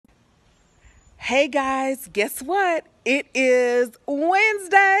Hey guys, guess what? It is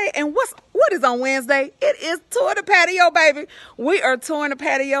Wednesday, and what is on Wednesday? It is Tour De Patio, baby. We are touring the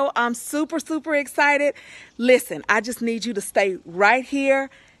patio. I'm super excited. Listen, I just need you to stay right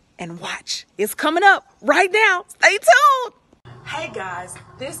here and watch. It's coming up right now. Stay tuned. Hey guys,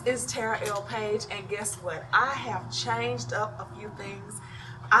 this is Tara L. Paige, and guess what? I have changed up a few things.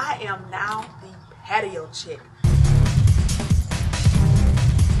 I am now the patio chick.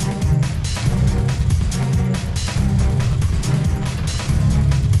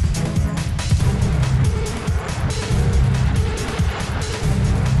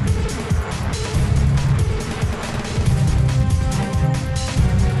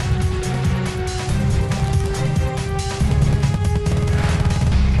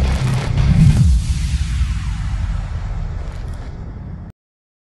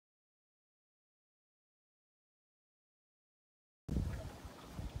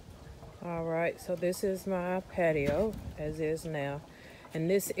 All right, so this is my patio as is now. In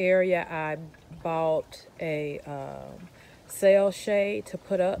this area, I bought a sail shade to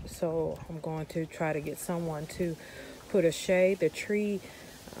put up, so I'm going to try to get someone to put a shade. The tree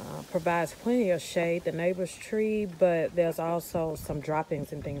provides plenty of shade, the neighbor's tree, but there's also some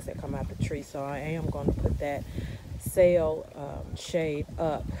droppings and things that come out the tree, so I am going to put that sail shade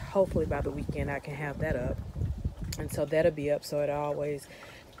up. Hopefully by the weekend I can have that up, and so that'll be up so it'll always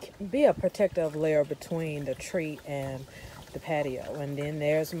be a protective layer between the tree and the patio. And then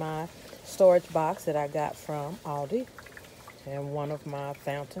there's my storage box that I got from Aldi, and one of my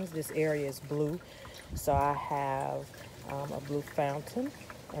fountains. This area is blue, so I have a blue fountain.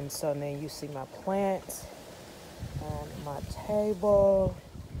 And so then you see my plants on my table.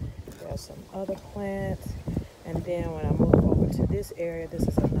 There's some other plants. And then when I move over to this area, this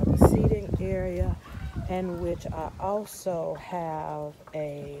is another seating area, in which I also have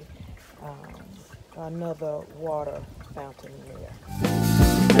a another water fountain there.